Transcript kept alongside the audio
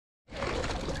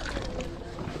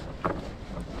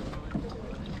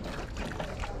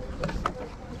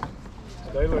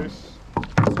Stay loose.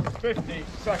 50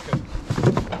 seconds.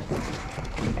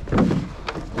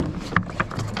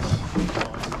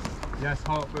 Yes,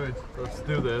 Hertford. Let's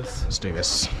do this. Let's do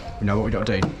this. We know what we got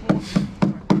to do.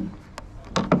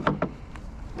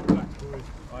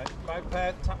 Right, bag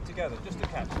pair, tap together. Just a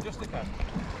catch, just a catch.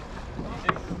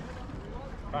 Easy.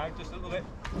 Bag just a little bit.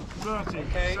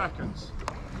 30 seconds.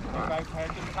 Bag pair,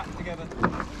 just tap together.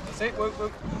 That's it, whoop,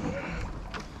 whoop.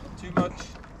 Too much.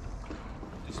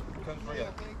 Just come through.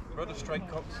 Rudder straight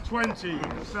cocks. 20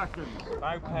 seconds.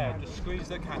 Bag pair, just squeeze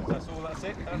the catch. That's all, that's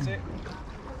it, that's it.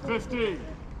 15.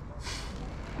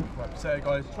 Right, say it,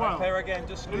 guys. 12. Pair again,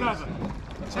 just squeeze. 11.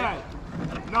 That's 10.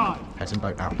 it. 9. Heads and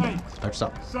boat now. 8. Boat's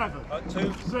up. 7.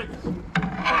 2. 6.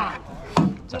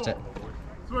 5. That's it.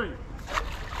 3.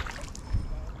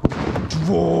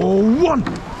 Draw 1.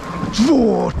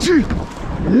 Draw 2.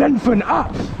 Lengthen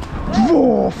up.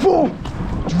 Draw 4.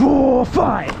 Draw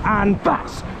 5. And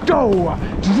backs. Go.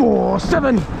 Draw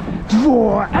 7.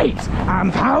 Draw 8.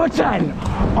 And power 10.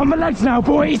 On the legs now,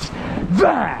 boys.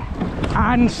 There.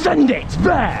 And send it.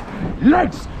 There.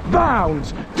 Legs.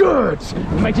 Bounds. Good.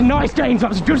 We're making nice gains. That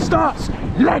was a good start.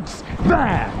 Legs.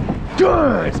 There.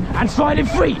 Good. And sliding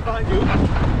 3.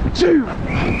 2.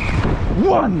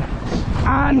 1.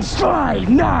 And stride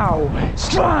now.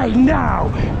 Stride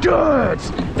now. Good.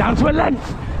 Down to a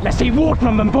length. Let's see water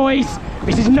on them, boys.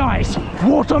 This is nice.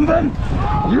 Water on them.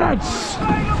 Legs.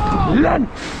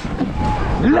 Length.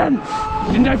 Length.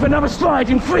 Didn't go for another stride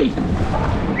in 3,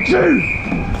 2,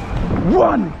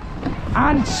 1.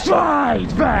 And stride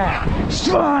there.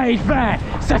 Stride there.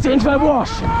 Set it into a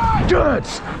wash. Good.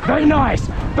 Very nice.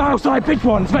 Bow side pitch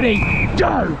ones. Ready.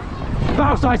 Go.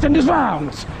 Bow side send us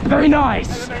round. Very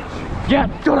nice. Yeah,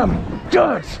 got them.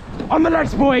 Good. On the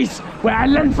legs, boys. We're at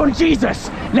length on Jesus.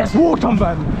 Let's walk on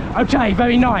them. Okay,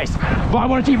 very nice. But I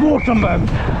want to keep walk on them.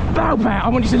 Bow pair, I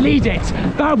want you to lead it.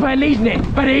 Bow pair leading it.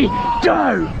 Ready?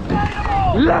 Go.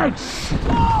 Legs.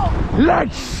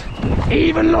 Legs.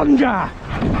 Even longer.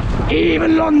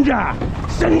 Even longer.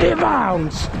 Send it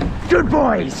round. Good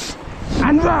boys.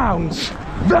 And round.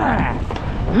 There.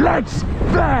 Legs.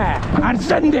 There. And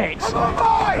send it.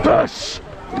 Push.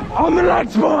 On the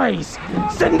legs, boys.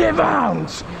 Send it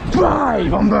round.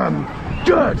 Drive on them.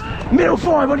 Good. Middle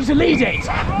 4, I want you to lead it.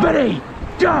 Ready.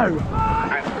 Go.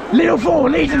 Little 4,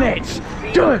 leading it.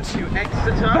 Good.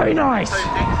 Very nice.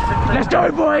 Let's go,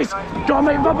 boys. Gotta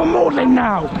make rubber modelling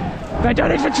now. They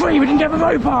don't hit the tree, we didn't get the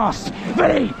road pass.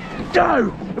 Ready.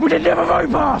 Go. We didn't get the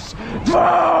road pass.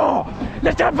 Draw.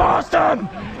 Let's get past them.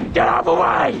 Get out of the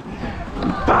way.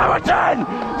 Power 10.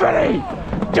 Ready.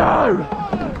 Go.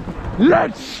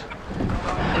 Legs.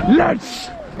 Legs.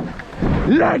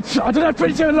 Legs. I don't have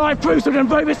Trinity and live proof, so we're going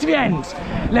to vote this to the end.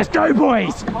 Let's go,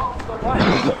 boys.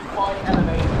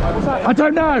 I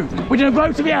don't know. We're going to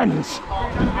vote to the end.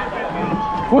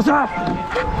 What's that?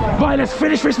 Right, let's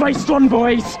finish this race strong,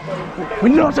 boys. We're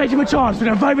not taking a chance. We're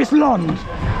going to vote this long.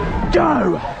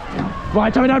 Go.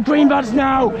 Right, coming down green buds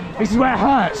now. This is where it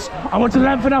hurts. I want to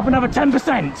lengthen up another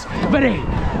 10%. Ready.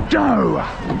 Go.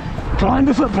 Climb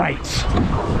the foot plates.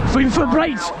 Through the foot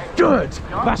plates. Good.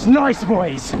 That's nice,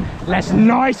 boys. Let's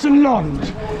nice and long.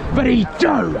 Ready,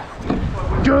 go.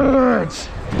 Good.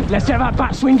 Let's get that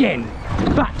back swing in.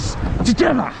 Backs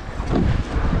together.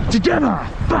 Together.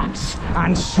 Backs.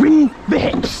 And swing the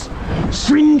hips.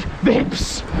 Swing the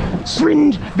hips.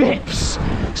 Swing the hips.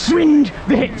 Swing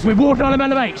the hips. We're walking on them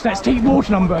elevates. Let's keep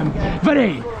walking on them.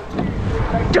 Ready.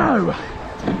 Go.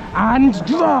 And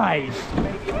drive.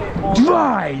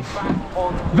 Drive.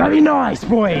 Very nice,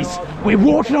 boys. We're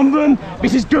walking on them.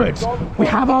 This is good. We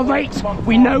have our rate.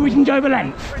 We know we can go the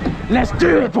length. Let's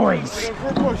do it, boys.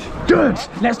 Good.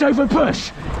 Let's go for a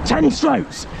push. 10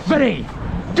 strokes. Ready.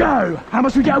 Go. How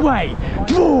much we get away?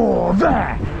 Draw.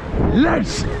 There.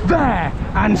 Legs. There.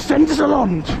 And send us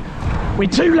along. We're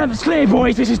 2 lengths clear,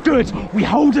 boys. This is good. We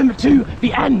hold them to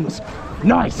the end.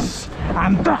 Nice.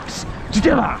 And backs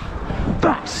together.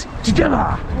 Backs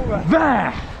together.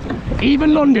 There.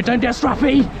 Even longer. Don't get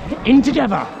strappy. In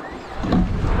together.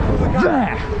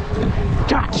 There.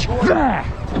 Catch. There.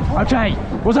 Okay.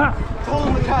 What's that? Tall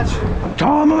on the catch.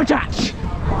 Calm on the catch.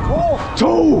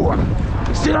 Tall.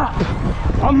 Sit up.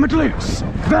 On the glutes.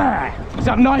 There. Sit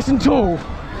up nice and tall.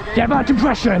 Get that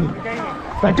compression.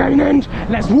 They're gaining.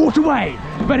 Let's walk away.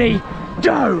 Ready.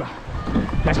 Go.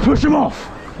 Let's push them off.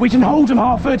 We can hold them,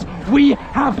 Hertford. We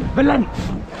have the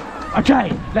length.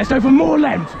 Okay, let's go for more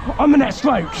length on the next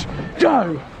stroke.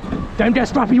 Go. Don't get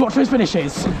strappy, watch those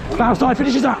finishes. Bow side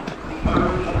finishes up.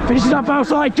 Finishes up, bow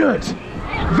side, good.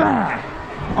 There.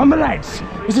 On the legs.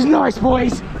 This is nice,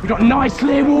 boys. We've got nice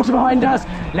clear water behind us.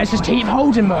 Let's just keep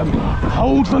holding them.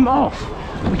 Hold them off.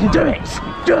 We can do it.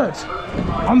 Good.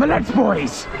 On the legs,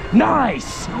 boys.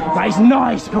 Nice. That is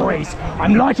nice, boys.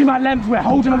 I'm liking that length. We're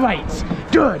holding the weights.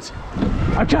 Good.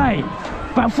 Okay.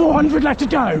 About 400 left to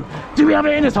go. Do we have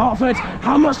it in us, Hertford?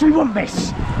 How much do we want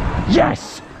this?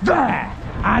 Yes. There.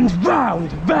 And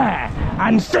round. There.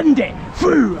 And send it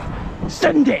through.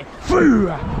 Send it through.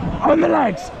 On the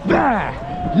legs.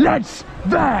 There. Legs.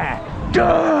 There.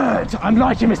 Good! I'm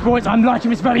liking this, boys. I'm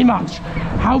liking this very much.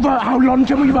 How long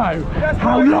can we row?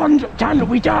 How long can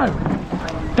we go?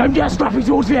 Don't get scrappy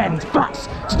towards the end. Butts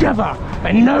together,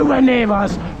 but nowhere near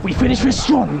us. We finish this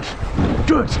strong.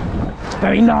 Good.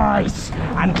 Very nice.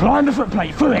 And climb the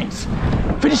footplate through it.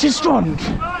 Finishes strong.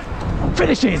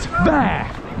 Finishes there.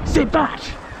 Sit back.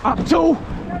 Up tall.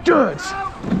 Good.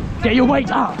 Get your weight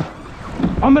up.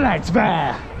 On the legs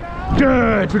there.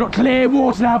 Good, we've got clear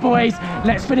water now, boys.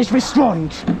 Let's finish this strong.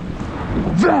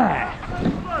 There.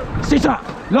 Sit up.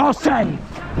 Last 10.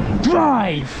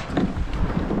 Drive.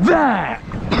 There.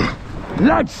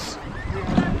 Legs.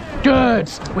 Good.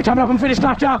 We're coming up and finish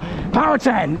clatter. Power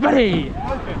 10. Ready.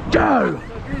 Go.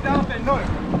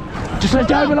 Just let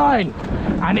go of the line.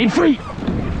 And in 3,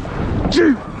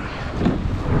 2,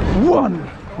 1.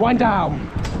 Wind down.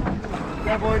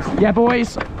 Yeah, boys. Yeah,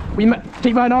 boys.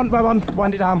 Keep going on. Well on.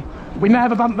 Wind it down. We may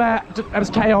have a bump there. It was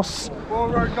chaos. Wall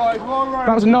road, guys. Wall road.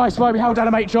 That was a nice row. We held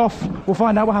LMH off. We'll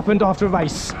find out what happened after a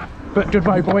race. But good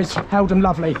row, boys. Held them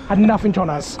lovely. Had nothing on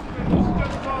us.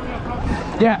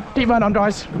 Yeah, keep going on,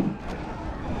 guys.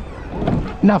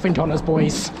 Nothing on us,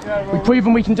 boys. Yeah, we've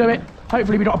proven we can do it.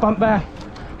 Hopefully we got a bump there.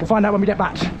 We'll find out when we get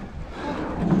back.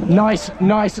 Nice,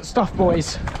 nice stuff,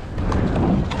 boys.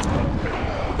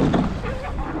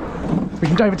 We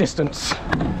can go the distance.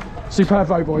 Superb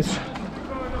row, boys.